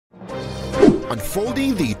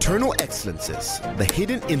unfolding the eternal excellences, the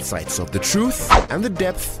hidden insights of the truth, and the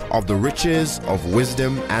depth of the riches of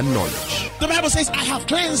wisdom and knowledge. The Bible says, I have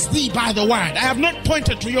cleansed thee by the word. I have not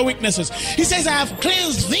pointed to your weaknesses. He says, I have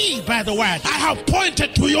cleansed thee by the word. I have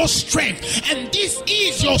pointed to your strength. And this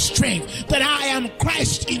is your strength, that I am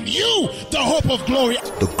Christ in you, the hope of glory.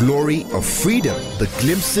 The glory of freedom, the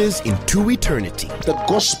glimpses into eternity. The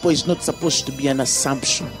gospel is not supposed to be an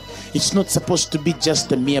assumption. It's not supposed to be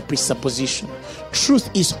just a mere presupposition. Truth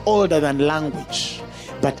is older than language,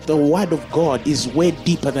 but the word of God is way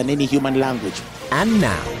deeper than any human language. And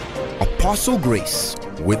now, Apostle Grace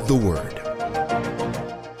with the word.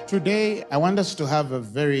 Today, I want us to have a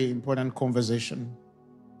very important conversation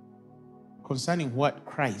concerning what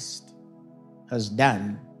Christ has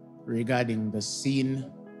done regarding the sin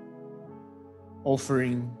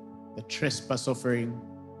offering, the trespass offering,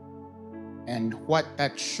 and what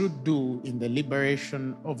that should do in the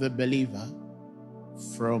liberation of the believer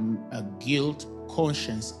from a guilt,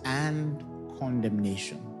 conscience, and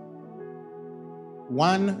condemnation.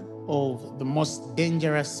 One of the most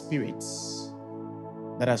dangerous spirits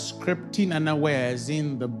that has crept in unawares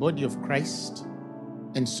in the body of Christ,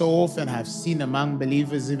 and so often have seen among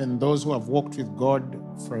believers, even those who have walked with God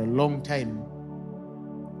for a long time,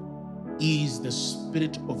 is the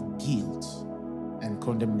spirit of guilt and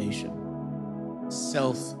condemnation.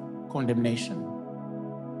 Self-condemnation,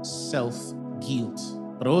 self-guilt.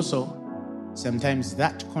 But also, sometimes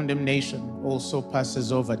that condemnation also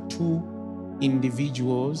passes over to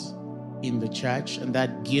individuals in the church, and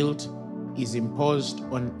that guilt is imposed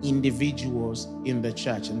on individuals in the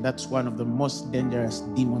church. And that's one of the most dangerous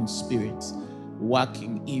demon spirits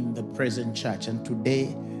working in the present church. And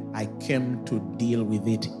today, I came to deal with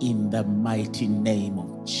it in the mighty name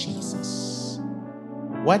of Jesus.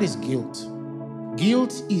 What is guilt?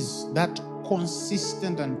 Guilt is that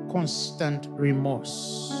consistent and constant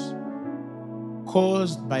remorse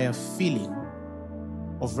caused by a feeling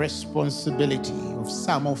of responsibility, of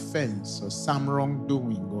some offense or some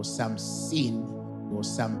wrongdoing or some sin or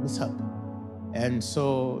some mishap. And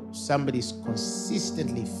so somebody's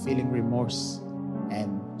consistently feeling remorse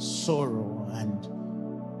and sorrow, and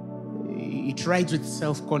it rides with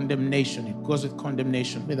self-condemnation. It goes with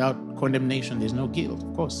condemnation. Without condemnation, there's no guilt,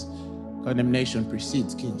 of course. Condemnation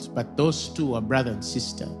precedes guilt, but those two are brother and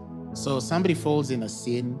sister. So somebody falls in a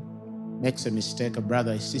sin, makes a mistake, a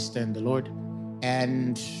brother, a sister in the Lord,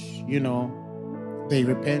 and, they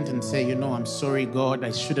repent and say, I'm sorry, God,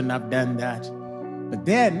 I shouldn't have done that. But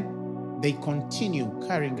then they continue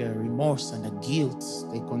carrying a remorse and a guilt.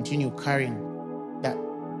 They continue carrying that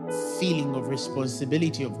feeling of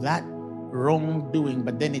responsibility of that wrongdoing,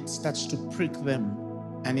 but then it starts to prick them.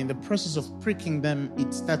 And in the process of pricking them,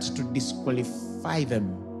 it starts to disqualify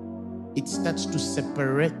them. It starts to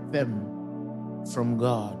separate them from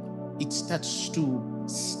God. It starts to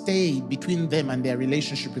stay between them and their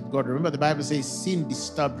relationship with God. Remember, the Bible says sin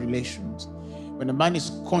disturbs relations. When a man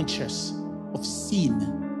is conscious of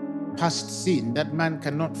sin, past sin, that man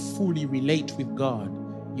cannot fully relate with God.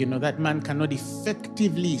 That man cannot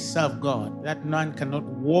effectively serve God. That man cannot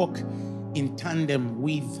walk in tandem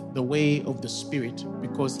with the way of the Spirit,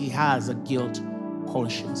 because he has a guilt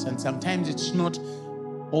conscience. And sometimes it's not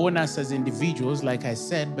on us as individuals, like I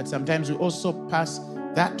said, but sometimes we also pass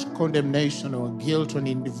that condemnation or guilt on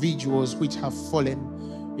individuals which have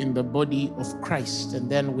fallen in the body of Christ. And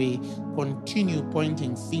then we continue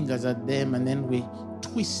pointing fingers at them, and then we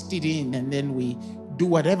twist it in, and then we do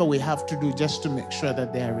whatever we have to do just to make sure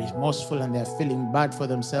that they are remorseful and they're feeling bad for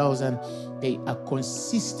themselves, and they are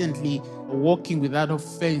consistently walking without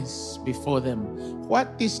offense before them.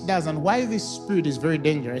 What this does, and why this spirit is very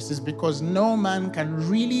dangerous, is because no man can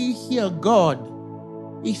really hear God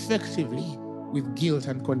effectively with guilt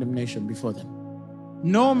and condemnation before them.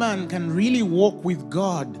 No man can really walk with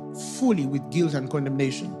God fully with guilt and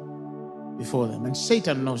condemnation before them. And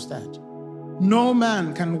Satan knows that. No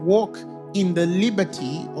man can walk in the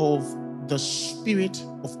liberty of the Spirit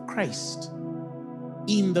of Christ,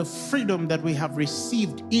 in the freedom that we have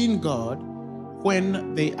received in God,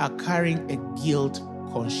 when they are carrying a guilt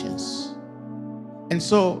conscience. And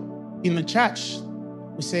so in the church,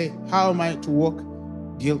 we say, how am I to walk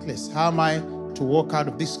guiltless? How am I to walk out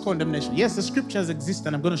of this condemnation? Yes, the scriptures exist,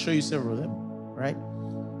 and I'm going to show you several of them, right?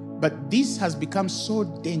 But this has become so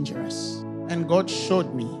dangerous. And God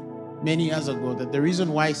showed me many years ago that the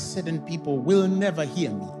reason why certain people will never hear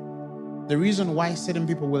me, the reason why certain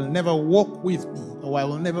people will never walk with me, or I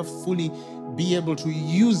will never fully be able to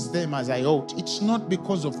use them as I ought, it's not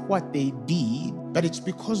because of what they did, but it's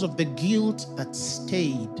because of the guilt that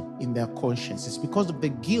stayed in their conscience. It's because of the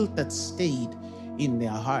guilt that stayed in their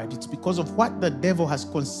heart. It's because of what the devil has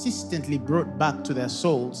consistently brought back to their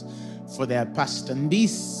souls for their past. And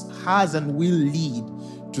this has and will lead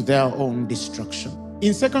to their own destruction.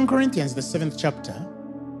 In 2 Corinthians, the 7th chapter,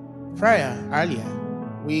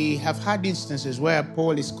 earlier, we have had instances where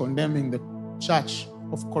Paul is condemning the church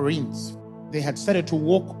of Corinth. They had started to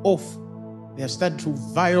walk off. They have started to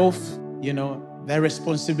vie off, their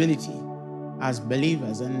responsibility as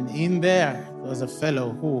believers. And in there was a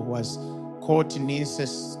fellow who was caught in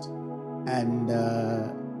incest, and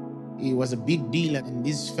it was a big deal. And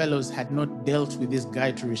these fellows had not dealt with this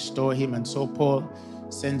guy to restore him. And so Paul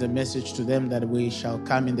sends a message to them that we shall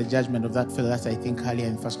come in the judgment of that fellow. That's, I think, earlier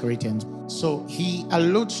in 1 Corinthians. So he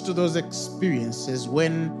alludes to those experiences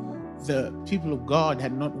when the people of God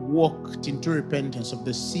had not walked into repentance of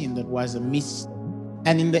the sin that was amiss.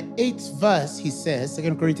 And in the 8th verse, he says,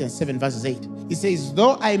 2 Corinthians 7 verses 8, he says,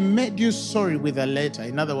 though I made you sorry with a letter,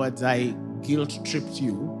 in other words, I guilt-tripped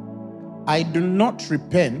you, I do not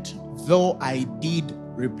repent, though I did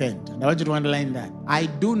repent. And I want you to underline that. I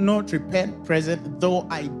do not repent, present, though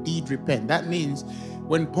I did repent. That means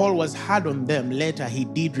when Paul was hard on them later, he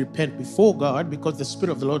did repent before God, because the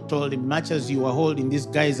Spirit of the Lord told him, much as you are holding these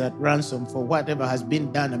guys at ransom for whatever has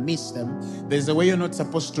been done amidst them, there's a way you're not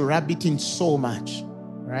supposed to rub it in so much,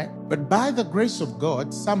 right? But by the grace of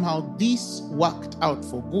God, somehow this worked out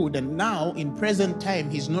for good. And now in present time,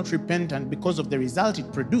 he's not repentant because of the result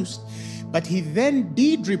it produced. But he then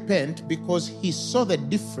did repent because he saw the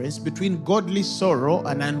difference between godly sorrow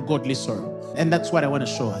and ungodly sorrow. And that's what I want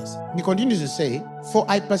to show us. He continues to say, for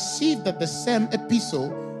I perceive that the same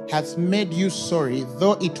epistle hath made you sorry,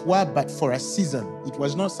 though it were but for a season. It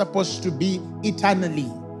was not supposed to be eternally.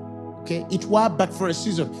 Okay, it were but for a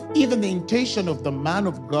season. Even the intention of the man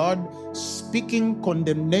of God speaking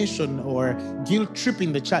condemnation or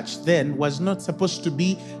guilt-tripping the church then was not supposed to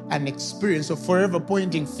be an experience of forever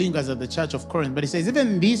pointing fingers at the church of Corinth. But he says,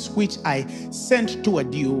 even this which I sent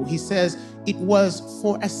toward you, he says, it was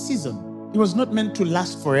for a season. It was not meant to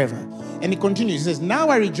last forever. And he continues, he says, now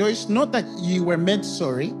I rejoice, not that you were made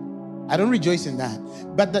sorry. I don't rejoice in that.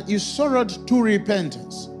 But that you sorrowed to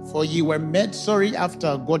repentance. For ye were made sorry after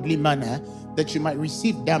a godly manner, that you might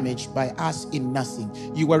receive damage by us in nothing.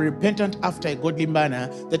 You were repentant after a godly manner,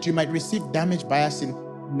 that you might receive damage by us in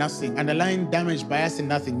nothing. Underline damage by us in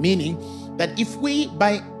nothing, meaning that if we,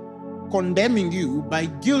 by condemning you, by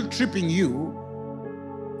guilt-tripping you,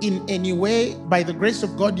 in any way, by the grace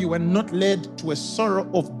of God, you were not led to a sorrow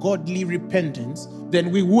of godly repentance,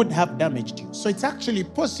 then we would have damaged you. So it's actually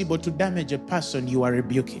possible to damage a person you are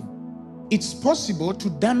rebuking. It's possible to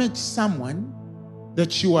damage someone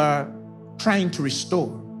that you are trying to restore.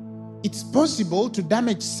 It's possible to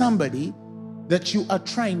damage somebody that you are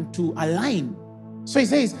trying to align. So he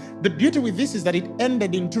says, the beauty with this is that it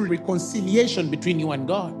ended into reconciliation between you and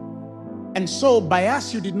God. And so by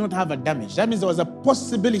us, you did not have a damage. That means there was a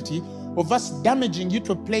possibility of us damaging you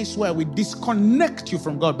to a place where we disconnect you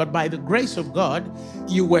from God. But by the grace of God,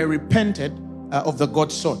 you were repented of the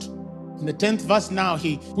God sort. In the 10th verse now,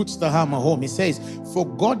 he puts the hammer home. He says, for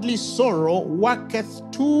godly sorrow worketh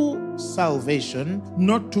to salvation,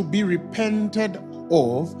 not to be repented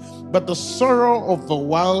of, but the sorrow of the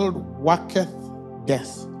world worketh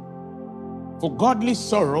death. For godly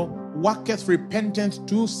sorrow worketh repentance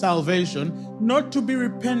to salvation, not to be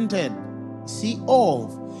repented,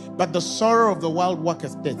 of, but the sorrow of the world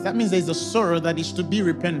worketh death. That means there's a sorrow that is to be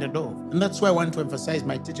repented of. And that's why I want to emphasize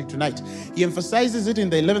my teaching tonight. He emphasizes it in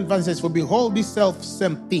the 11th verse. Says, for behold, this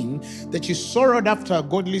self-same thing, that you sorrowed after a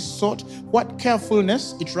godly sort, what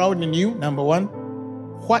carefulness it wrought in you, number one.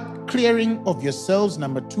 What clearing of yourselves,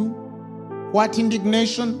 number two. What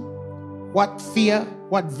indignation, what fear,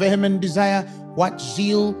 what vehement desire, what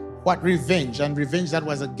zeal, what revenge. And revenge, that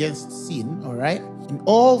was against sin, all right? In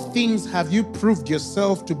all things have you proved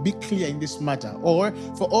yourself to be clear in this matter. Or,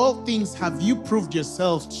 for all things have you proved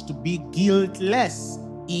yourselves to be guiltless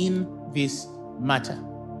in this matter.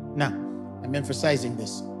 Now, I'm emphasizing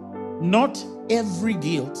this. Not every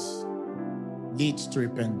guilt leads to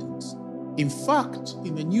repentance. In fact,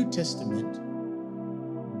 in the New Testament,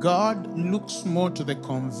 God looks more to the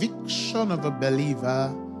conviction of a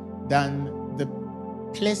believer than the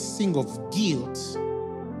placing of guilt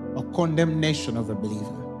or condemnation of a believer.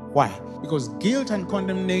 Why? Because guilt and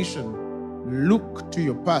condemnation look to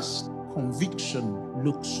your past. Conviction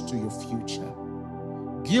looks to your future.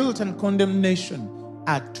 Guilt and condemnation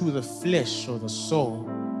are to the flesh or the soul.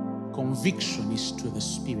 Conviction is to the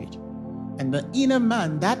spirit. And the inner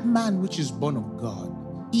man, that man which is born of God,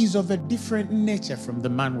 is of a different nature from the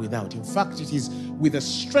man without. In fact, it is with the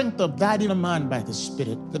strength of that inner man by the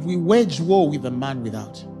Spirit that we wage war with the man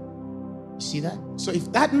without. See that? So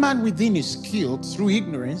if that man within is killed through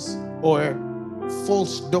ignorance or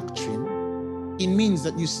false doctrine, it means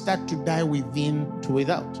that you start to die within to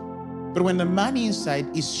without. But when the man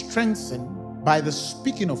inside is strengthened by the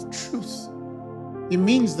speaking of truth, it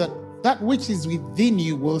means that that which is within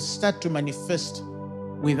you will start to manifest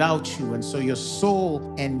without you. And so your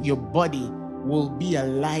soul and your body will be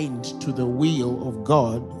aligned to the will of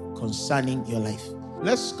God concerning your life.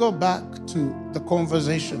 Let's go back to the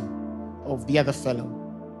conversation of the other fellow.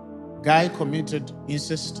 Guy committed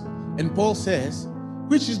incest. And Paul says,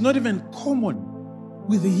 which is not even common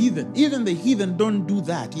with the heathen. Even the heathen don't do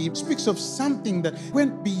that. He speaks of something that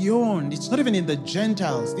went beyond. It's not even in the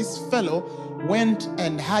Gentiles. This fellow went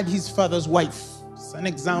and had his father's wife. It's an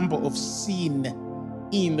example of sin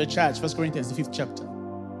in the church. 1 Corinthians, the 5th chapter.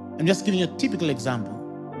 I'm just giving you a typical example.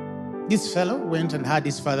 This fellow went and had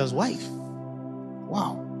his father's wife.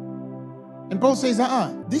 Wow. And Paul says,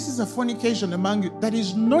 this is a fornication among you that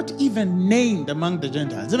is not even named among the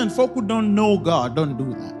Gentiles. Even folk who don't know God don't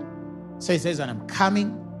do that. So he says, and I'm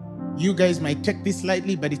coming. You guys might take this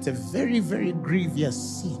lightly, but it's a very, very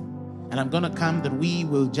grievous sin. And I'm going to come that we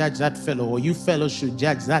will judge that fellow, or you fellows should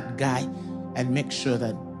judge that guy and make sure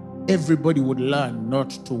that everybody would learn not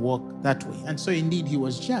to walk that way. And so indeed he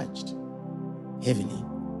was judged heavily.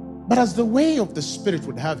 But as the way of the Spirit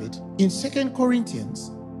would have it, in 2 Corinthians,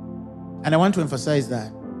 and I want to emphasize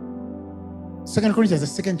that, 2 Corinthians,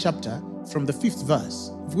 the 2nd chapter, from the 5th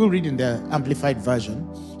verse, if we'll read in the Amplified Version,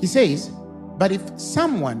 he says, but if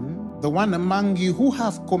someone, the one among you who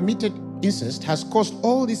have committed incest, has caused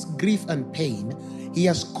all this grief and pain, he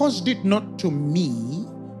has caused it not to me,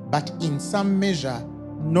 but in some measure,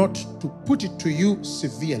 not to put it to you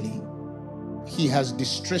severely. He has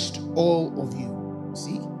distressed all of you.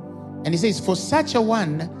 See? And he says, for such a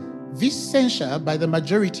one, this censure by the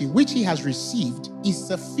majority which he has received is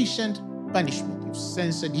sufficient punishment. You've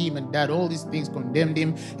censored him and done all these things, condemned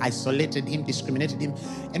him, isolated him, discriminated him.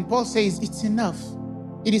 And Paul says, it's enough.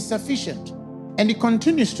 It is sufficient. And he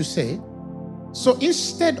continues to say, so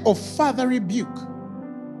instead of further rebuke,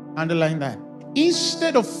 underline that,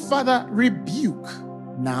 instead of further rebuke,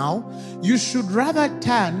 now you should rather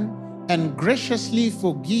turn and graciously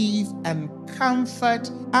forgive and comfort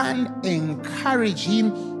and encourage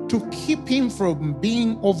him to keep him from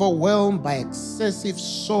being overwhelmed by excessive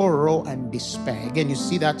sorrow and despair. Again, you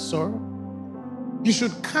see that sorrow? You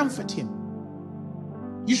should comfort him.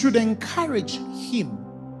 You should encourage him.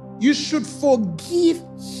 You should forgive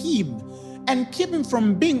him and keep him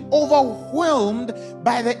from being overwhelmed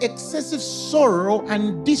by the excessive sorrow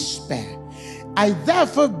and despair. I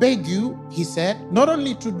therefore beg you, he said, not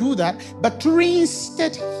only to do that, but to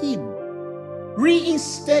reinstate him.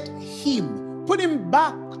 Reinstate him. Put him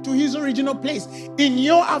back to his original place in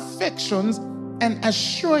your affections and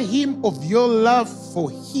assure him of your love for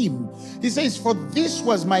him. He says, for this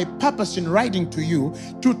was my purpose in writing to you,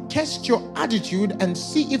 to test your attitude and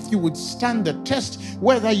see if you would stand the test,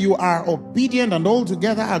 whether you are obedient and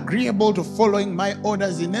altogether agreeable to following my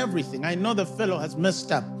orders in everything. I know the fellow has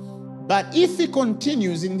messed up. But if he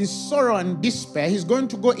continues in this sorrow and despair, he's going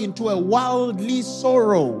to go into a worldly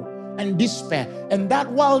sorrow and despair. And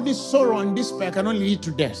that worldly sorrow and despair can only lead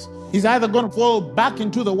to death. He's either going to fall back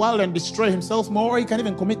into the world and destroy himself more, or he can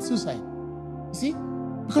even commit suicide. You see?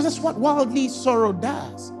 Because that's what worldly sorrow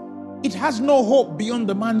does. It has no hope beyond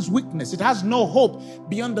the man's weakness. It has no hope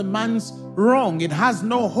beyond the man's wrong. It has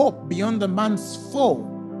no hope beyond the man's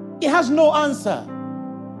fall. It has no answer.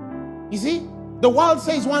 You see? The world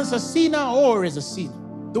says one's a sinner or is a sinner.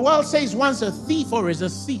 The world says one's a thief or is a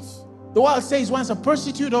thief. The world says one's a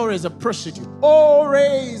prostitute or is a prostitute. Or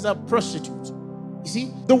is a prostitute. You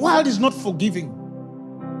see, the world is not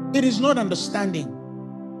forgiving. It is not understanding.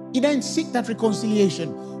 It doesn't seek that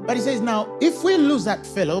reconciliation. But he says, now, if we lose that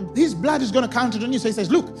fellow, his blood is going to count on you. So he says,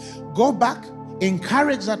 look, go back,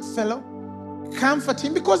 encourage that fellow, comfort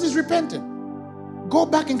him because he's repentant. Go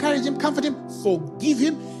back, encourage him, comfort him, forgive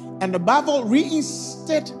him, and above all,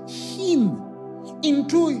 reinstate him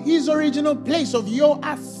into his original place of your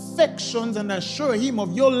affections and assure him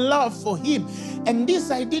of your love for him. And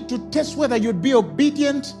this I did to test whether you'd be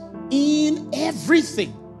obedient in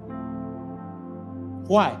everything.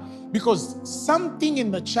 Why? Because something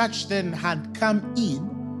in the church then had come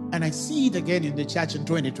in, and I see it again in the church in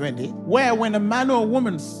 2020, where when a man or a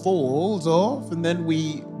woman falls off and then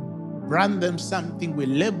we brand them something, we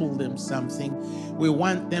label them something, we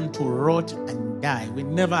want them to rot and die. We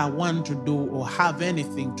never want to do or have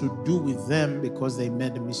anything to do with them because they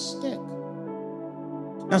made a mistake.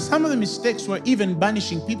 Now, some of the mistakes were even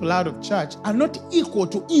banishing people out of church are not equal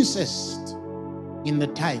to incest in the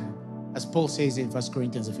time, as Paul says in 1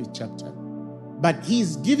 Corinthians, the 5th chapter. but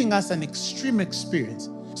he's giving us an extreme experience.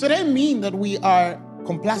 So that mean that we are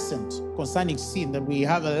complacent concerning sin, that we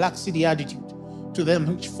have a laxity attitude to them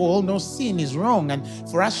which fall. No, sin is wrong. And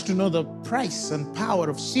for us to know the price and power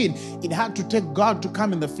of sin, it had to take God to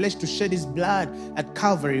come in the flesh to shed his blood at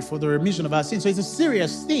Calvary for the remission of our sins. So it's a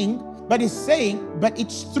serious thing, but it's saying, but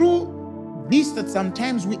it's through this that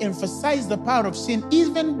sometimes we emphasize the power of sin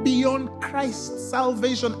even beyond Christ's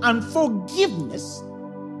salvation and forgiveness,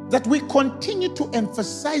 that we continue to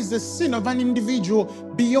emphasize the sin of an individual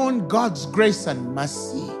beyond God's grace and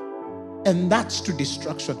mercy. And that's to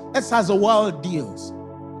destruction. That's how the world deals.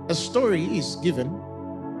 A story is given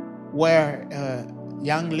where a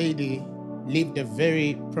young lady lived a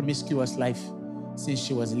very promiscuous life since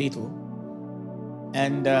she was little.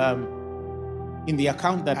 And in the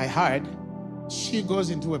account that I heard, she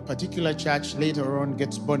goes into a particular church, later on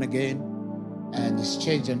gets born again, and is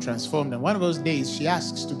changed and transformed. And one of those days, she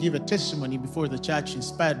asks to give a testimony before the church,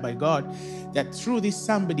 inspired by God, that through this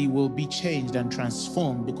somebody will be changed and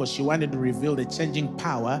transformed, because she wanted to reveal the changing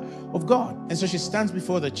power of God. And so she stands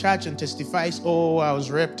before the church and testifies, oh, I was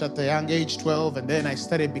raped at the young age 12, and then I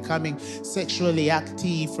started becoming sexually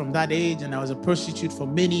active from that age, and I was a prostitute for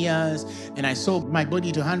many years, and I sold my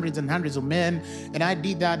body to hundreds and hundreds of men, and I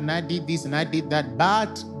did that, and I did this, and I did that,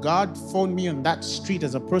 but God found me on that street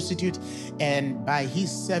as a prostitute, and by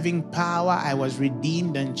his saving power, I was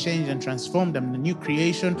redeemed and changed and transformed. I'm a new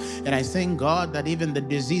creation. And I thank God that even the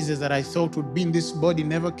diseases that I thought would be in this body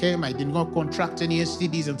never came. I did not contract any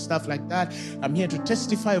STDs and stuff like that. I'm here to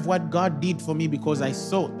testify of what God did for me, because I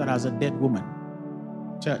thought that I was a dead woman.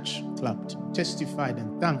 Church clapped, testified,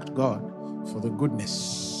 and thanked God for the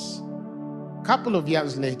goodness. A couple of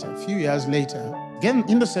years later, a few years later, again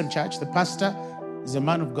in the same church, the pastor is a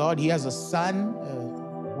man of God. He has a son,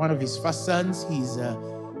 one of his first sons. He's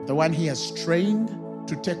the one he has trained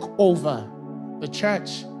to take over the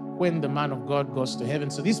church when the man of God goes to heaven.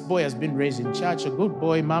 So this boy has been raised in church, a good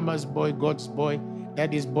boy, mama's boy, God's boy,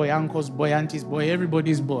 daddy's boy, uncle's boy, auntie's boy,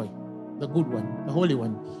 everybody's boy, the good one, the holy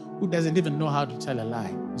one, who doesn't even know how to tell a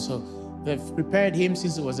lie. So they've prepared him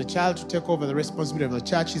since he was a child to take over the responsibility of the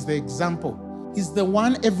church. He's the example. He's the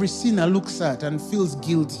one every sinner looks at and feels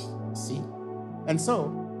guilty, see? And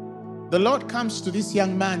so the Lord comes to this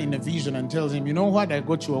young man in a vision and tells him, you know what, I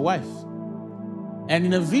got you a wife. And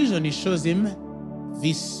in a vision, he shows him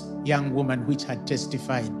this young woman which had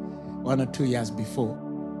testified 1 or 2 years before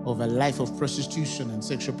of a life of prostitution and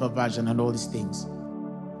sexual perversion and all these things.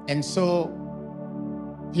 And so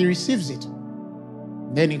he receives it.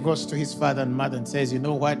 Then he goes to his father and mother and says, you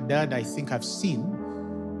know what, Dad, I think I've seen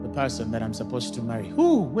the person that I'm supposed to marry.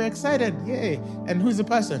 Who? We're excited. Yay. And who's the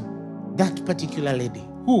person? That particular lady.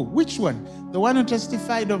 Who? Which one? The one who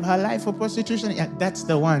testified of her life of prostitution? Yeah, that's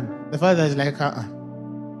the one. The father is like,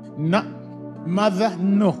 no. Mother,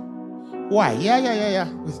 no. Why?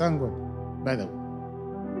 Yeah. We thank God. By the way,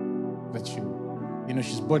 that you know,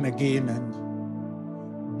 she's born again,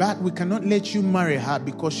 but we cannot let you marry her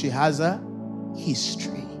because she has a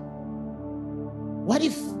history. What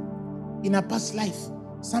if in a past life,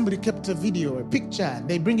 somebody kept a video, a picture, and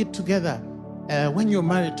they bring it together? When you're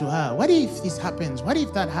married to her, what if this happens? What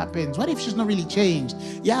if that happens? What if she's not really changed?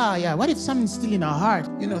 Yeah. What if something's still in her heart?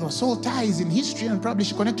 You know, the soul ties in history, and probably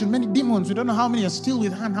she connected to many demons. We don't know how many are still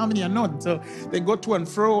with her and how many are not. So they go to and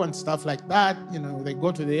fro and stuff like that. You know, they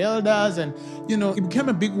go to the elders, and, you know, it became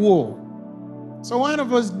a big war. So one of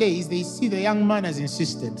those days, they see the young man has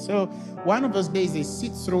insisted. So one of those days, they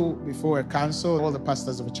sit through before a council. All the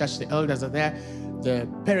pastors of the church, the elders are there. The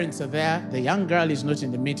parents are there. The young girl is not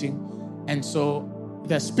in the meeting. And so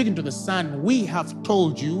they're speaking to the son. We have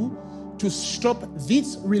told you to stop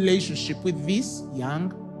this relationship with this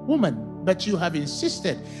young woman, but you have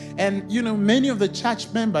insisted. And, you know, many of the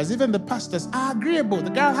church members, even the pastors, are agreeable.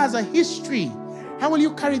 The girl has a history. How will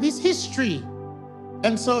you carry this history?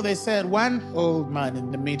 And so they said, one old man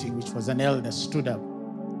in the meeting, which was an elder, stood up.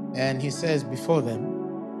 And he says before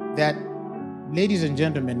them that, ladies and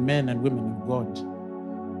gentlemen, men and women of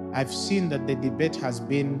God, I've seen that the debate has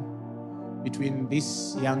been between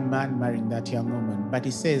this young man marrying that young woman. But he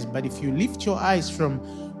says, but if you lift your eyes from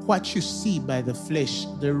what you see by the flesh,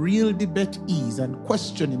 the real debate is, and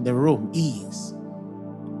question in the room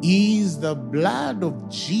is the blood of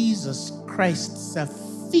Jesus Christ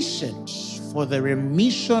sufficient for the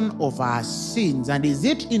remission of our sins? And is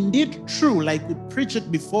it indeed true, like we preach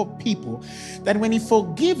it before people, that when he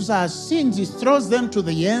forgives our sins, he throws them to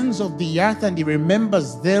the ends of the earth and he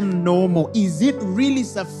remembers them no more? Is it really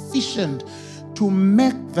sufficient to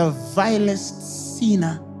make the vilest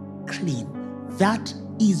sinner clean? That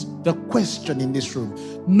is the question in this room.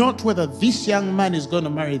 not whether this young man is going to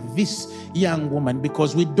marry this young woman,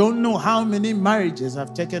 because we don't know how many marriages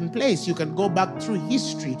have taken place. You can go back through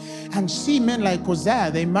history and see men like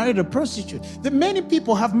Hosea, they married a prostitute. The many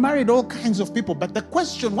people have married all kinds of people, but the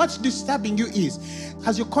question, what's disturbing you is,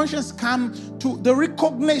 has your conscience come to the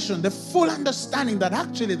recognition, the full understanding that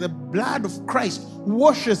actually the blood of Christ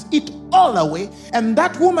washes it all away, and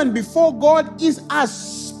that woman before God is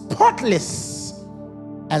as spotless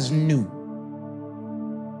as new.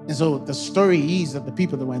 And so the story is that the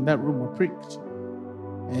people that were in that room were pricked,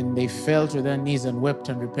 and they fell to their knees and wept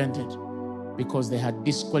and repented because they had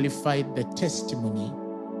disqualified the testimony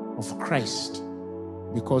of Christ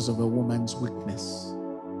because of a woman's weakness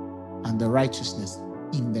and the righteousness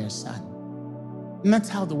in their son. And that's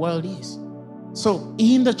how the world is. So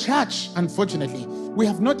in the church, unfortunately, we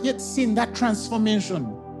have not yet seen that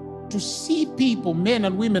transformation to see people, men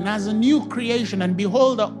and women, as a new creation, and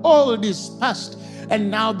behold, the old is past and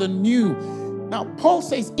now the new. Now, Paul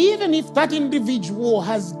says, even if that individual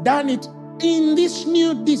has done it in this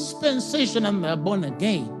new dispensation and they're born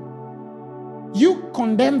again, you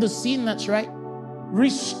condemn the sin, that's right.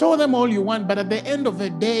 Restore them all you want, but at the end of the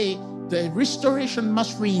day, the restoration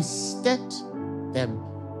must reinstate them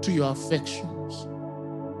to your affections.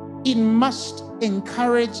 It must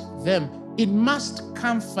encourage them. It must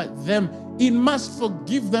comfort them. It must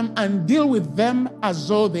forgive them and deal with them as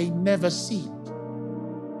though they never sinned.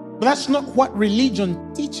 But that's not what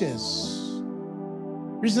religion teaches.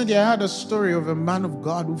 Recently, I heard a story of a man of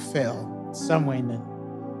God who fell somewhere in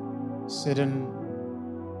a certain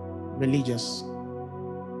religious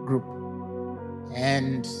group.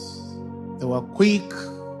 And they were quick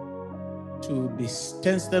to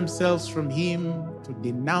distance themselves from him, to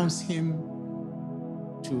denounce him,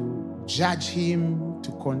 to judge him,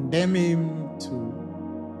 to condemn him, to,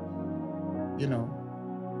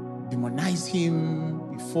 demonize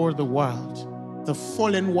him before the world, the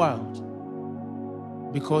fallen world,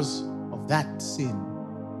 because of that sin.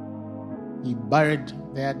 He buried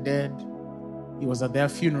their dead. He was at their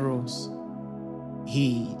funerals.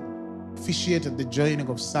 He officiated the joining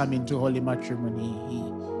of some into holy matrimony. He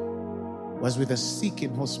was with the sick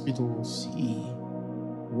in hospitals. He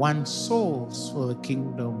won souls for the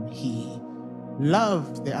kingdom. He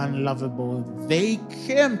loved the unlovable. They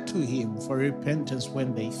came to him for repentance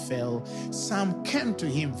when they fell. Some came to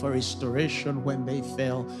him for restoration when they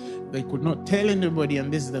fell. They could not tell anybody,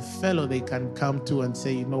 and this is the fellow they can come to and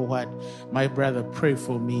say, you know what, my brother, pray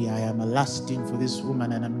for me. I am lusting for this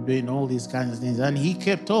woman and I'm doing all these kinds of things. And he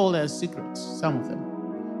kept all their secrets, some of them.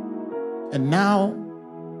 And now,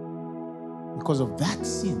 because of that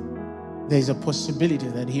sin, there is a possibility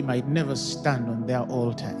that he might never stand on their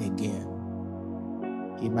altar again.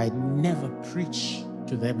 He might never preach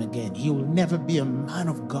to them again. He will never be a man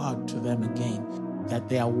of God to them again, that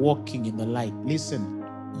they are walking in the light. Listen,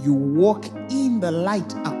 you walk in the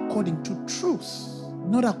light according to truth,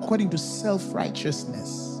 not according to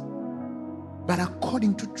self-righteousness, but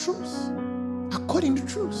according to truth. According to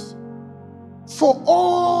truth. For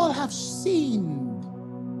all have sinned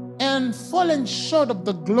and fallen short of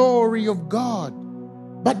the glory of God,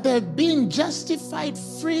 but they're being justified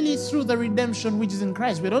freely through the redemption which is in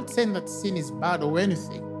Christ. We're not saying that sin is bad or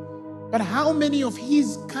anything, but how many of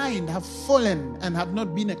his kind have fallen and have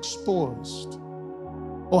not been exposed?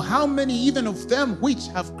 Or how many even of them which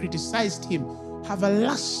have criticized him have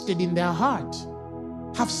lusted in their heart,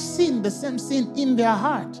 have sinned the same sin in their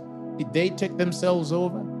heart? Did they take themselves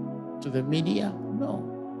over to the media?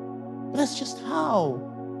 No. But that's just how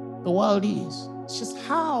the world is. It's just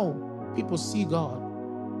how people see God.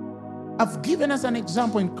 I've given us an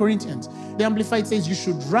example in Corinthians. The Amplified says you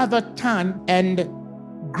should rather turn and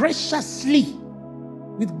graciously,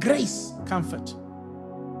 with grace, comfort,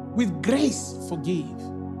 with grace, forgive,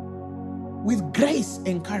 with grace,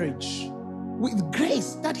 encourage, with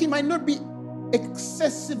grace, that he might not be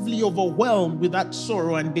excessively overwhelmed with that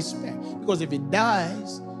sorrow and despair. Because if he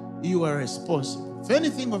dies, you are responsible. If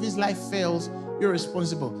anything of his life fails, you're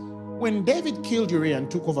responsible. When David killed Uriah and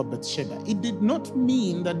took over Bathsheba, it did not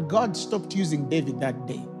mean that God stopped using David that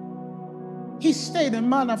day. He stayed a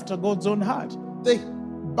man after God's own heart. The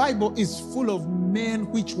Bible is full of men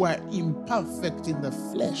which were imperfect in the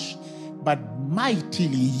flesh, but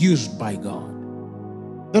mightily used by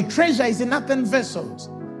God. The treasure is in earthen vessels,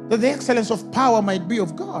 that the excellence of power might be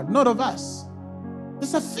of God, not of us. The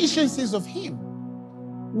sufficiencies of him.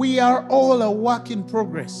 We are all a work in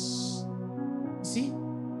progress. See?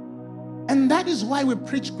 And that is why we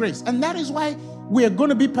preach grace. And that is why we are going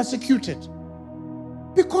to be persecuted.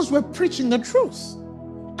 Because we're preaching the truth.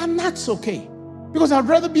 And that's okay. Because I'd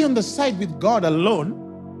rather be on the side with God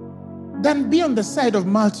alone than be on the side of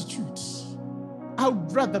multitudes. I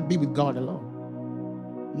would rather be with God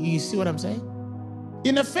alone. You see what I'm saying?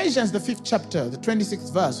 In Ephesians, the 5th chapter, the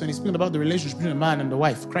 26th verse, when he's speaking about the relationship between a man and the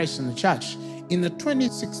wife, Christ and the church, in the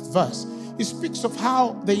 26th verse, he speaks of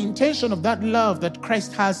how the intention of that love that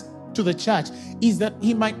Christ has to the church is that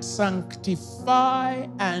he might sanctify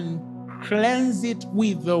and cleanse it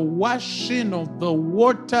with the washing of the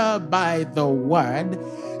water by the word.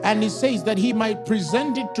 And he says that he might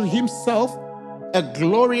present it to himself a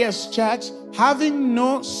glorious church, having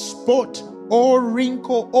no spot or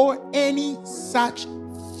wrinkle or any such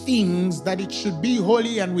things, that it should be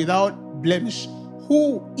holy and without blemish.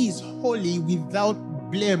 Who is holy without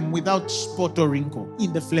blame, without spot or wrinkle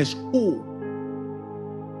in the flesh? Who?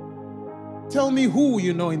 Tell me who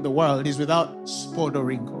you know in the world is without spot or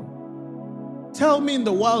wrinkle. Tell me in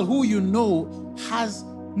the world who you know has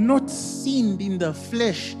not sinned in the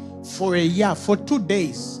flesh for a year, for 2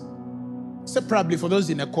 days. Except probably for those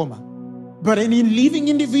in a coma. But any living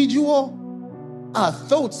individual, our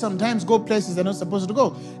thoughts sometimes go places they're not supposed to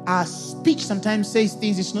go. Our speech sometimes says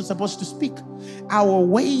things it's not supposed to speak. Our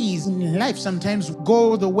ways in life sometimes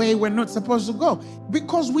go the way we're not supposed to go.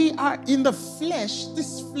 Because we are in the flesh,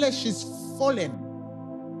 this flesh is fallen.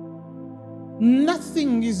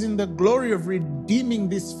 Nothing is in the glory of redeeming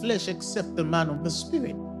this flesh except the man of the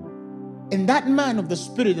Spirit. And that man of the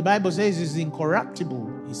Spirit, the Bible says, is incorruptible.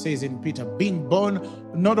 He says in Peter, being born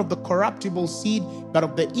not of the corruptible seed, but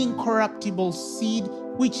of the incorruptible seed,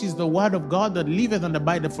 which is the word of God that liveth and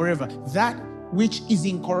abideth forever. That which is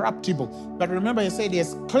incorruptible. But remember, he said he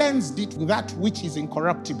has cleansed it with that which is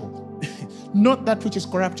incorruptible. Not that which is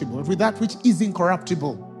corruptible, but with that which is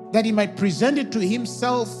incorruptible. That he might present it to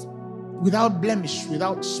himself without blemish,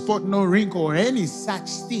 without spot, no wrinkle, or any such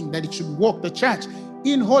thing, that it should walk the church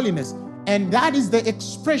in holiness. And that is the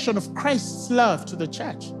expression of Christ's love to the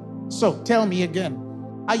church. So tell me again,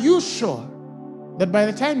 are you sure that by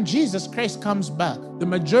the time Jesus Christ comes back, the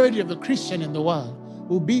majority of the Christian in the world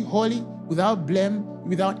will be holy, without blame,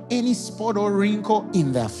 without any spot or wrinkle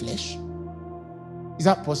in their flesh? Is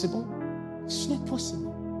that possible? It's not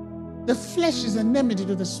possible. The flesh is enmity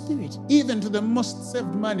to the Spirit, even to the most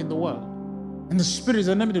saved man in the world. And the Spirit is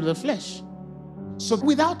enmity to the flesh. So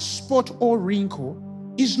without spot or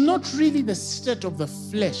wrinkle is not really the state of the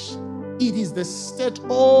flesh. It is the state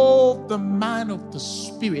of the man of the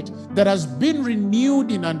Spirit that has been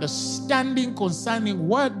renewed in understanding concerning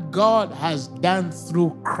what God has done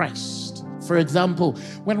through Christ. For example,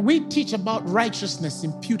 when we teach about righteousness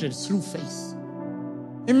imputed through faith,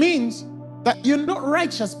 it means that you're not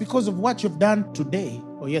righteous because of what you've done today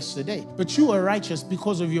or yesterday, but you are righteous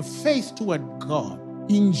because of your faith toward God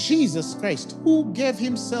in Jesus Christ, who gave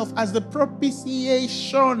himself as the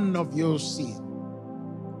propitiation of your sin.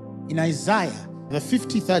 In Isaiah, the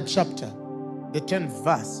 53rd chapter, the 10th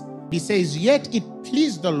verse, he says, yet it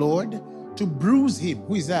pleased the Lord to bruise him.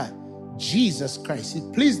 Who is that? Jesus Christ.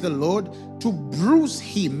 It pleased the Lord to bruise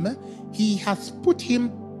him. He hath put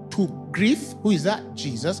him to grief. Who is that?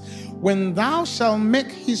 Jesus. When thou shalt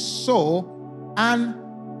make his soul an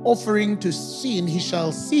offering to sin, he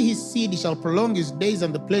shall see his seed, he shall prolong his days,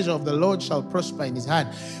 and the pleasure of the Lord shall prosper in his hand.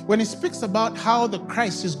 When he speaks about how the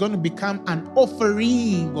Christ is going to become an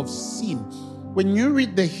offering of sin, when you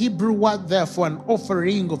read the Hebrew word there for an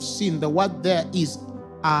offering of sin, the word there is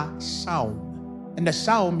a psalm. And the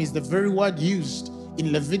psalm is the very word used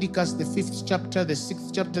in Leviticus, the 5th chapter, the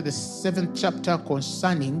 6th chapter, the 7th chapter,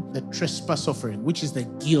 concerning the trespass offering, which is the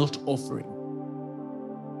guilt offering.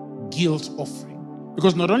 Guilt offering.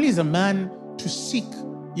 Because not only is a man to seek,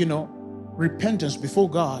 repentance before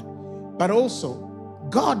God, but also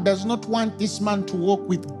God does not want this man to walk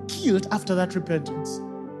with guilt after that repentance.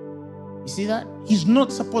 You see that? He's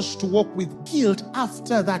not supposed to walk with guilt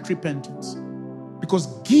after that repentance, because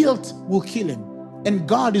guilt will kill him. And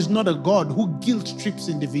God is not a God who guilt trips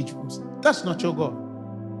individuals. That's not your God.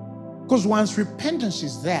 Because once repentance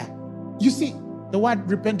is there, you see, the word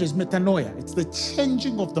repentance is metanoia. It's the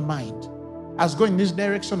changing of the mind. I was going this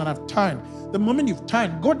direction and I've turned. The moment you've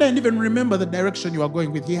turned, God doesn't even remember the direction you are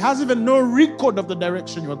going with. He has even no record of the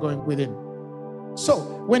direction you are going within. So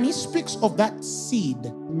when he speaks of that seed,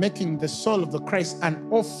 making the soul of the Christ an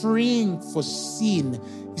offering for sin,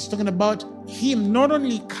 he's talking about him not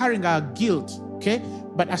only carrying our guilt, okay,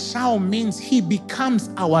 but ashao means he becomes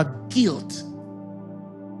our guilt.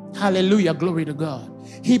 Hallelujah, glory to God.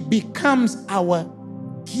 He becomes our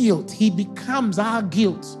guilt. He becomes our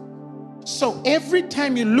guilt. So every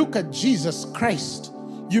time you look at Jesus Christ,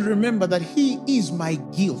 you remember that he is my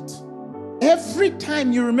guilt. Every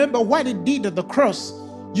time you remember what he did at the cross,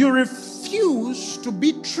 you refuse to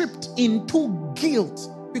be tripped into guilt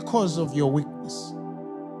because of your weakness.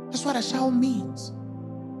 That's what a shall means.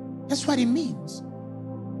 That's what it means.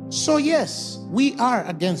 So yes, we are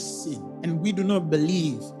against sin, and we do not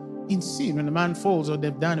believe in sin. When a man falls or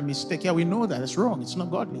they've done a mistake, yeah, we know that it's wrong. It's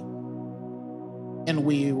not godly. And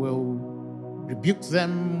we will rebuke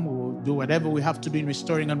them, we'll do whatever we have to do in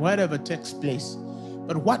restoring and whatever takes place.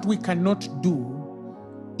 But what we cannot do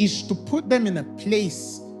is to put them in a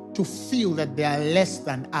place to feel that they are less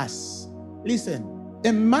than us. Listen,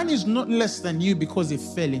 a man is not less than you because he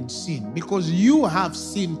fell in sin, because you have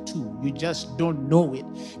sinned too. You just don't know it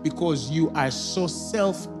because you are so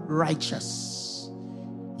self-righteous.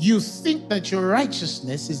 You think that your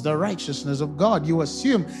righteousness is the righteousness of God. You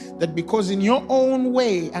assume that because in your own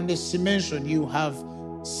way and estimation you have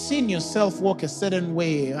seen yourself walk a certain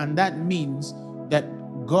way, and that means that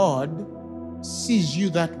God sees you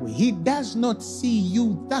that way. He does not see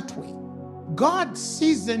you that way. God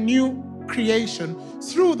sees the new creation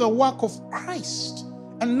through the work of Christ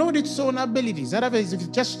and not its own abilities. Otherwise, if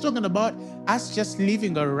you're just talking about us just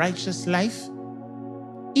living a righteous life,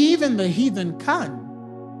 even the heathen can.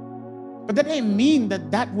 But that doesn't mean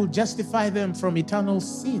that that will justify them from eternal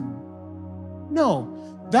sin.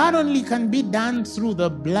 No, that only can be done through the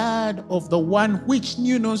blood of the one which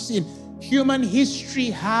knew no sin. Human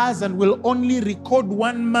history has and will only record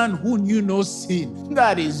one man who knew no sin.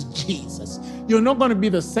 That is Jesus. You're not going to be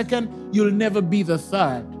the second. You'll never be the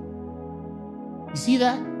third. You see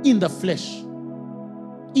that? In the flesh.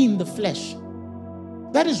 In the flesh.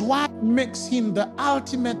 That is why it makes him the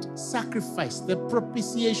ultimate sacrifice, the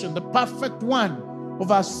propitiation, the perfect one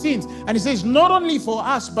of our sins. And he says, not only for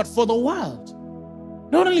us, but for the world.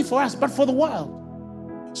 Not only for us, but for the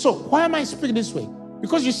world. So why am I speaking this way?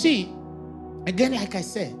 Because you see, again, like I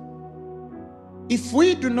said, if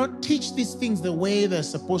we do not teach these things the way they're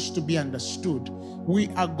supposed to be understood, we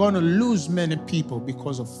are going to lose many people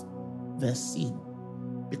because of their sin,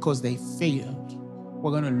 because they failed.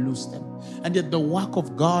 We're going to lose them. And yet the work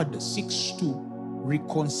of God seeks to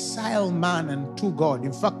reconcile man unto God.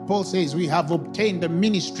 In fact, Paul says we have obtained the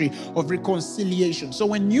ministry of reconciliation. So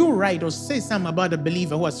when you write or say something about a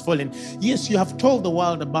believer who has fallen, yes, you have told the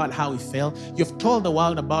world about how he fell. You've told the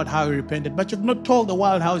world about how he repented, but you've not told the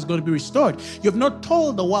world how he's going to be restored. You've not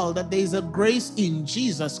told the world that there is a grace in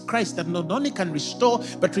Jesus Christ that not only can restore,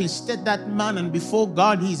 but to instead that man, and before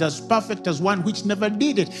God, he is as perfect as one which never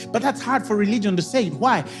did it. But that's hard for religion to say it.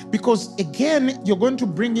 Why? Because again, you're going to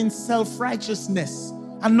bring in self-righteousness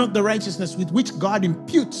and not the righteousness with which God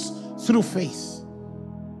imputes through faith.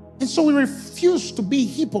 And so we refuse to be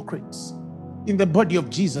hypocrites in the body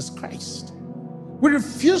of Jesus Christ. We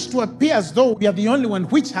refuse to appear as though we are the only one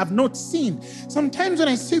which have not sinned. Sometimes when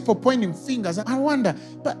I see people pointing fingers, I wonder,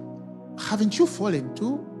 but haven't you fallen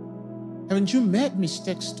too? Haven't you made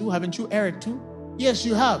mistakes too? Haven't you erred too? Yes,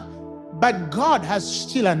 you have. But God has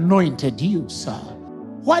still anointed you, sir.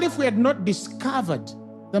 What if we had not discovered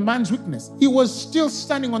the man's weakness? He was still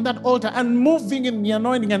standing on that altar and moving in the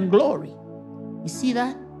anointing and glory. You see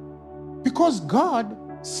that? Because God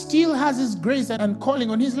still has his grace and calling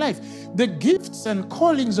on his life. The gifts and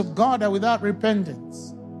callings of God are without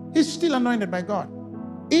repentance. He's still anointed by God.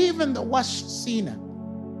 Even the worst sinner,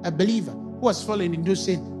 a believer who has fallen into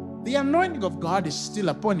sin, the anointing of God is still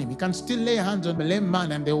upon him. He can still lay hands on the lame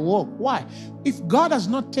man and they walk. Why? If God has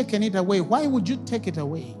not taken it away, why would you take it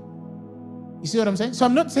away? You see what I'm saying? So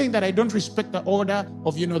I'm not saying that I don't respect the order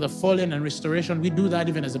of, the fallen and restoration. We do that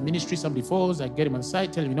even as a ministry. Somebody falls, I get him on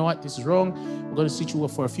side, tell him, you know what, this is wrong. We're going to sit you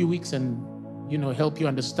for a few weeks and, help you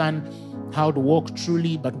understand how to walk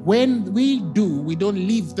truly. But when we do, we don't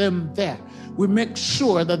leave them there. We make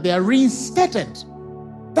sure that they are reinstated.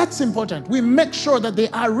 That's important. We make sure that they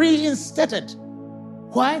are reinstated.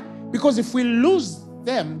 Why? Because if we lose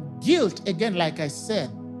them, guilt, again, like I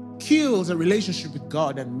said, kills a relationship with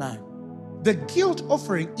God and man. The guilt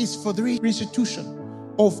offering is for the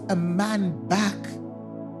restitution of a man back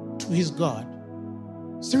to his God.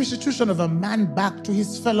 It's the restitution of a man back to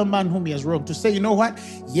his fellow man whom he has wronged. To say, you know what?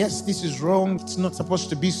 Yes, this is wrong. It's not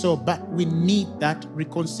supposed to be so, but we need that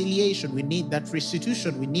reconciliation. We need that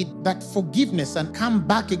restitution. We need that forgiveness and come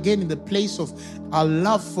back again in the place of our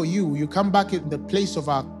love for you. You come back in the place of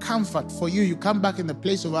our comfort for you. You come back in the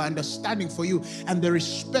place of our understanding for you and the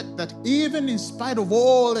respect that even in spite of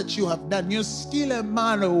all that you have done, you're still a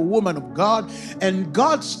man or a woman of God, and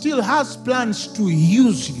God still has plans to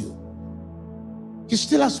use you. He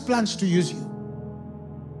still has plans to use you.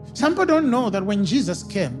 Some people don't know that when Jesus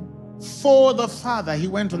came for the Father, he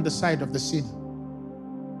went on the side of the sinner.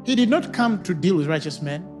 He did not come to deal with righteous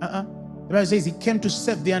men. The Bible says he came to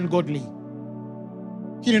save the ungodly.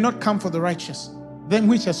 He did not come for the righteous. them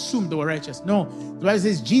which assumed they were righteous. No, the Bible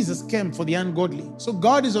says Jesus came for the ungodly. So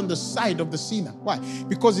God is on the side of the sinner. Why?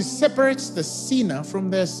 Because he separates the sinner from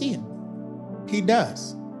their sin. He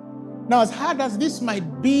does. Now, as hard as this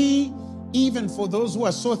might be, even for those who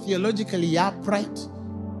are so theologically upright,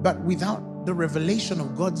 but without the revelation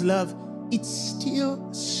of God's love, it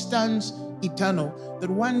still stands eternal. That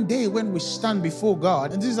one day when we stand before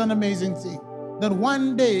God, and this is an amazing thing, that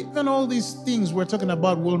one day, even all these things we're talking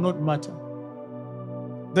about will not matter.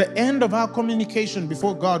 The end of our communication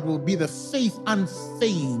before God will be the faith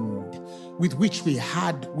unfeigned with which we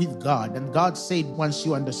had with God. And God said, once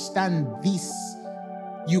you understand this,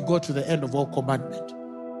 you go to the end of all commandment.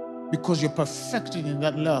 Because you're perfected in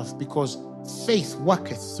that love, because faith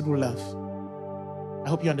worketh through love. I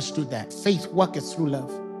hope you understood that. Faith worketh through love.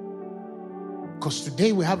 Because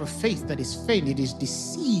today we have a faith that is feigned. It is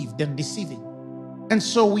deceived and deceiving. And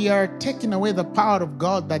so we are taking away the power of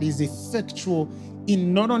God that is effectual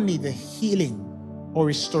in not only the healing or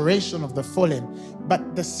restoration of the fallen,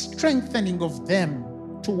 but the strengthening of them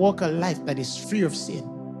to walk a life that is free of sin.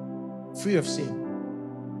 Free of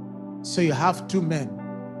sin. So you have two men.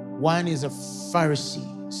 One is a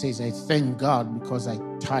Pharisee, says, I thank God because I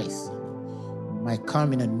tithe. My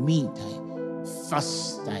coming and meat, I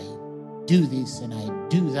fast, I do this and I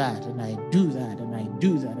do that and I do that and I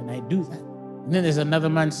do that and I do that. And then there's another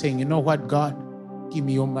man saying, you know what, God, give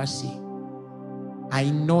me your mercy. I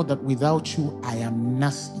know that without you, I am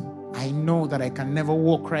nothing. I know that I can never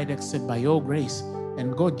walk right except by your grace.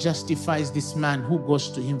 And God justifies this man who goes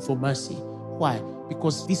to him for mercy. Why?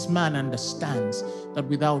 Because this man understands that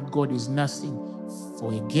without God is nothing.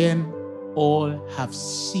 For again, all have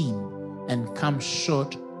sinned and come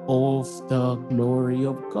short of the glory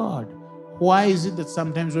of God. Why is it that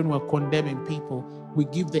sometimes when we're condemning people, we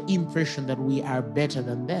give the impression that we are better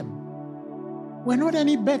than them? We're not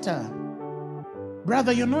any better.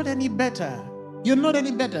 Brother, you're not any better. You're not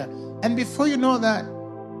any better. And before you know that,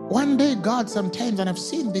 one day God sometimes, and I've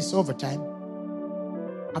seen this over time,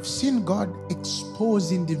 I've seen God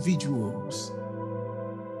expose individuals.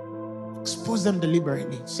 Expose them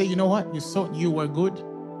deliberately. Say, you know what? You thought you were good?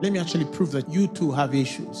 Let me actually prove that you too have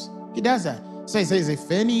issues. He does that. So he says, if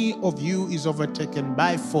any of you is overtaken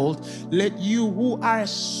by fault, let you who are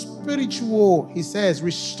spiritual, he says,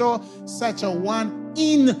 restore such a one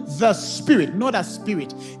in the spirit, not a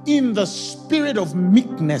spirit, in the spirit of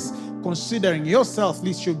meekness, considering yourself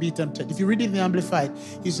lest you be tempted. If you read it in the Amplified,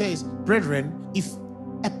 he says, brethren, if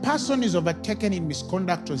a person is overtaken in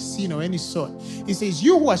misconduct or sin or any sort, he says,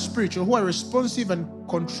 you who are spiritual, who are responsive and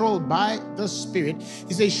controlled by the Spirit,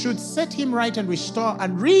 he says, should set him right and restore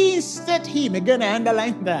and reinstate him. Again, I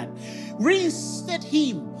underline that. Reinstate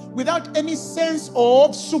him without any sense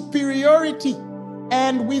of superiority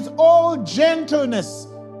and with all gentleness,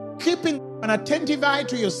 keeping an attentive eye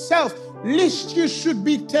to yourself, lest you should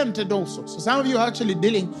be tempted also. So some of you are actually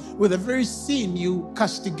dealing with the very sin you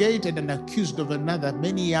castigated and accused of another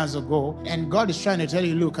many years ago. And God is trying to tell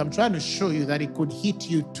you, look, I'm trying to show you that it could hit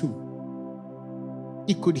you too.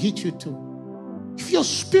 It could hit you too. If you're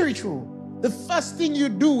spiritual, the first thing you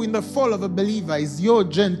do in the fall of a believer is your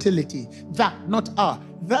gentility. That, not our.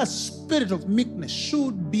 The spirit of meekness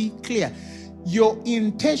should be clear. Your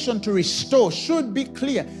intention to restore should be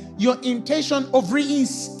clear. Your intention of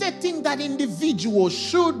reinstating that individual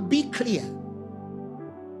should be clear.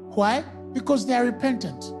 Why? Because they are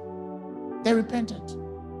repentant. They're repentant.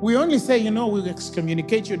 We only say, you know, we'll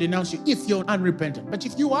excommunicate you, denounce you, if you're unrepentant. But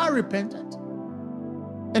if you are repentant,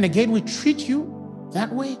 and again, we treat you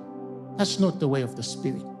that way, that's not the way of the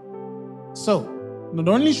Spirit. So, not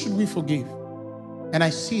only should we forgive, and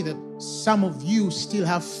I see that some of you still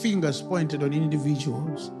have fingers pointed on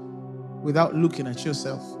individuals without looking at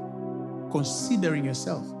yourself, considering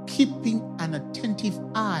yourself, keeping an attentive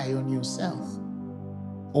eye on yourself.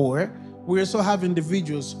 Or we also have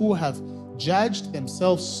individuals who have judged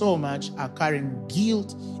themselves so much, are carrying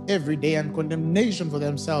guilt every day and condemnation for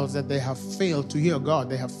themselves that they have failed to hear God.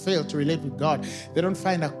 They have failed to relate with God. They don't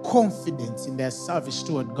find a confidence in their service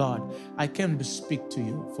toward God. I came to speak to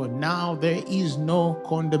you, for now there is no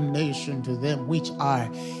condemnation to them which are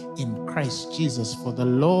in Christ Jesus. For the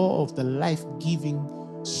law of the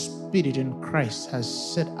life-giving Spirit in Christ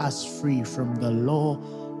has set us free from the law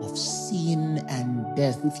of sin and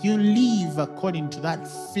death. If you live according to that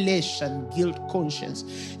flesh and guilt conscience,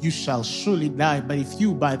 you shall surely die. But if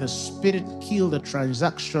you by the Spirit kill the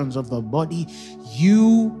transactions of the body,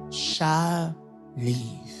 you shall live.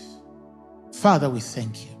 Father, we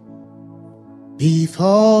thank you.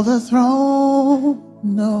 Before the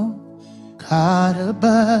throne of God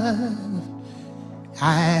above,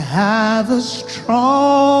 I have a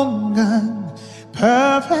strong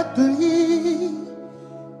perfectly,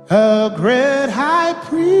 a great high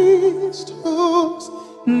priest whose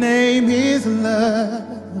name is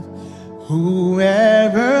love,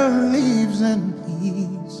 whoever lives in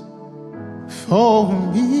peace for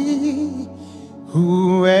me,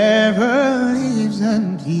 whoever lives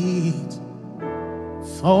in peace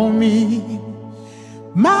for me.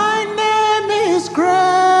 My name is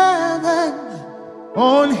graven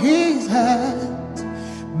on his hands,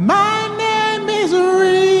 my name is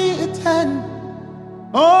written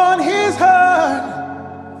on his heart.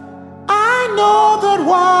 I know that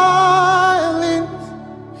while in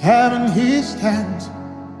heaven he stands,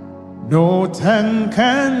 no tongue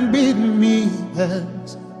can bid me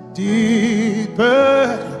hands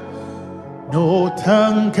deeper, no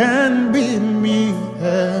tongue can bid me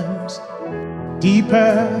hands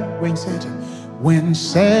deeper. When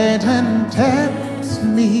Satan tempts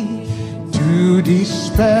me to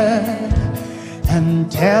despair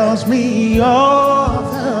and tells me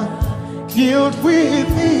of the guilt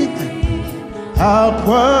within,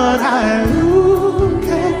 outward I look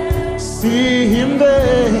and see him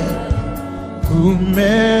there, who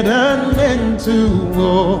made an end to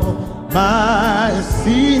all my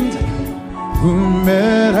sins, who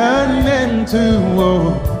made an end to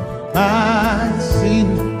all my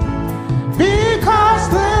sins. Because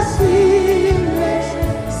the sinless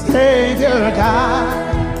Savior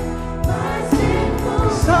died, my sinful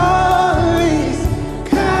soul is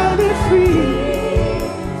counted free.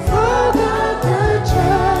 For God the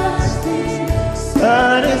justice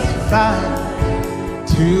satisfied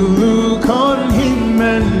to look on him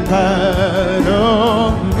and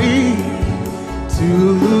pardon me, to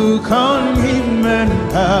look on him and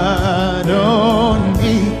pardon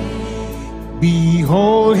me.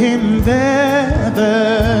 Behold him there,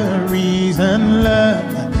 the risen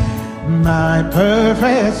Lamb, my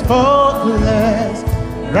perfect, spotless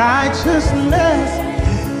righteousness,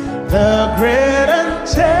 the great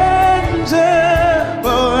unchangeable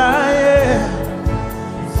I am,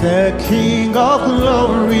 the King of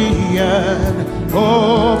glory and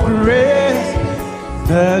of grace,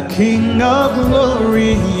 the King of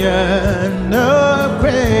glory and of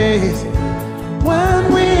grace.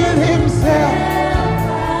 One with himself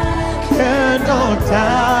cannot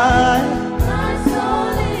die. My soul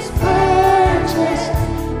is purchased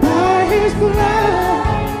by his blood.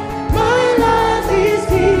 My life is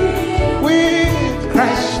here with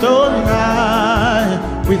Christ on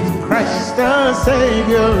high, with Christ the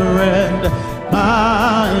Savior and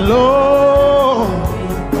my Lord,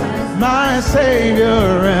 my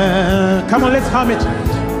Savior. And come on, let's hum it.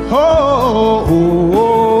 Oh, oh, oh,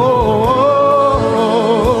 oh,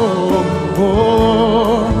 oh, oh,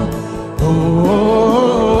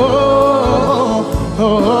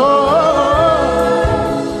 oh, oh,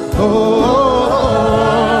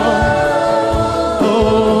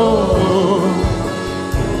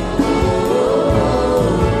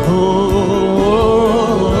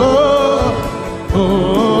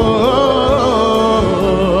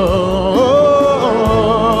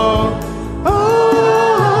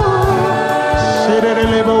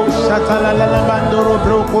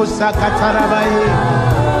 Sakatarabaye,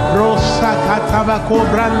 Rosa Katabako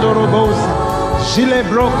Brandorobosa, Gile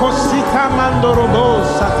Brocosita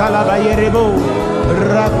Mandorobosa, Talabaye Rebo,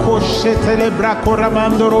 Racochetele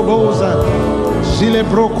Bracoramandorobosa, Gile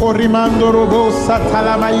Broco Rimandorobosa,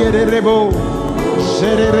 Talabaye Rebo,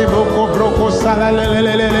 Jere Reboco Broco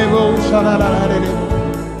Salalelebo, Shalalele.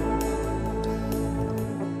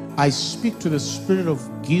 I speak to the spirit of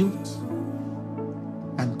guilt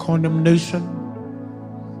and condemnation,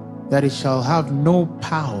 that it shall have no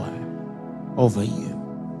power over you,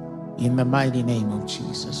 in the mighty name of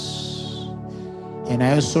Jesus. And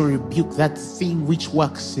I also rebuke that thing which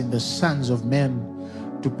works in the sons of men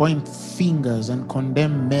to point fingers and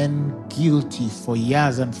condemn men guilty for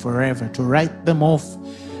years and forever, to write them off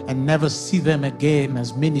and never see them again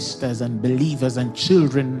as ministers and believers and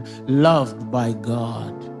children loved by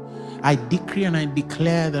God. I decree and I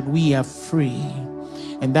declare that we are free.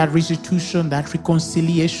 And that restitution, that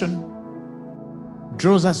reconciliation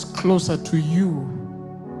draws us closer to you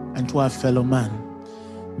and to our fellow man.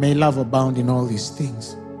 May love abound in all these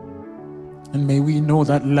things. And may we know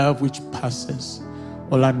that love which passes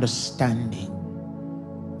all understanding,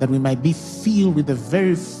 that we might be filled with the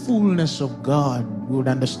very fullness of God. We would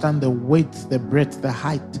understand the width, the breadth, the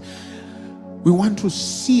height. We want to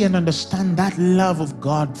see and understand that love of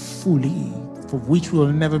God fully, for which we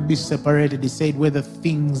will never be separated. He said, whether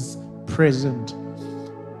things present,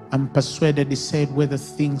 I'm persuaded, he said, whether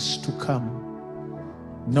things to come.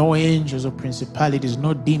 No angels or principalities,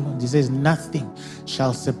 no demons. He says nothing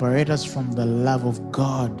shall separate us from the love of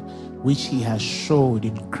God which he has showed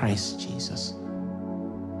in Christ Jesus.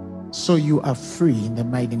 So you are free in the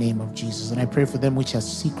mighty name of Jesus. And I pray for them which are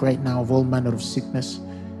sick right now of all manner of sickness.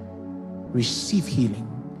 Receive healing,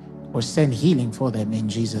 or send healing for them in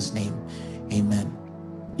Jesus' name. Amen.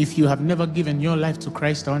 If you have never given your life to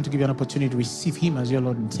Christ, I want to give you an opportunity to receive him as your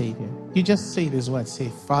Lord and Savior. You just say this word. Say,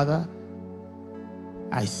 Father,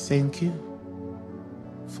 I thank you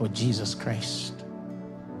for Jesus Christ,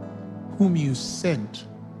 whom you sent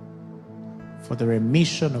for the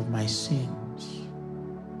remission of my sins.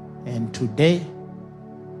 And today,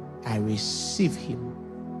 I receive him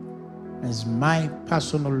as my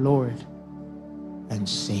personal Lord and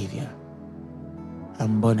Savior.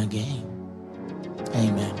 I'm born again.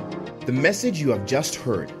 Amen. The message you have just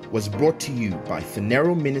heard was brought to you by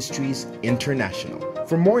Phaneroo Ministries International.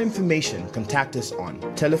 For more information, contact us on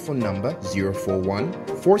telephone number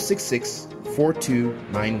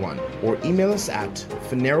 041-466-4291 or email us at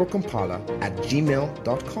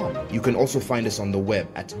phanerokampala@gmail.com. You can also find us on the web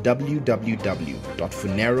at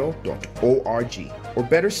www.phaneroo.org. Or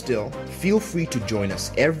better still, feel free to join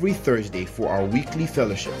us every Thursday for our weekly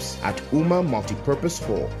fellowships at UMA Multipurpose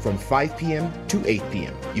Hall from 5 p.m. to 8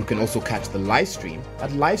 p.m. You can also catch the live stream at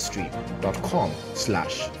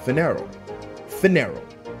livestream.com/Phaneroo. Phaneroo,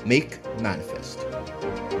 make manifest.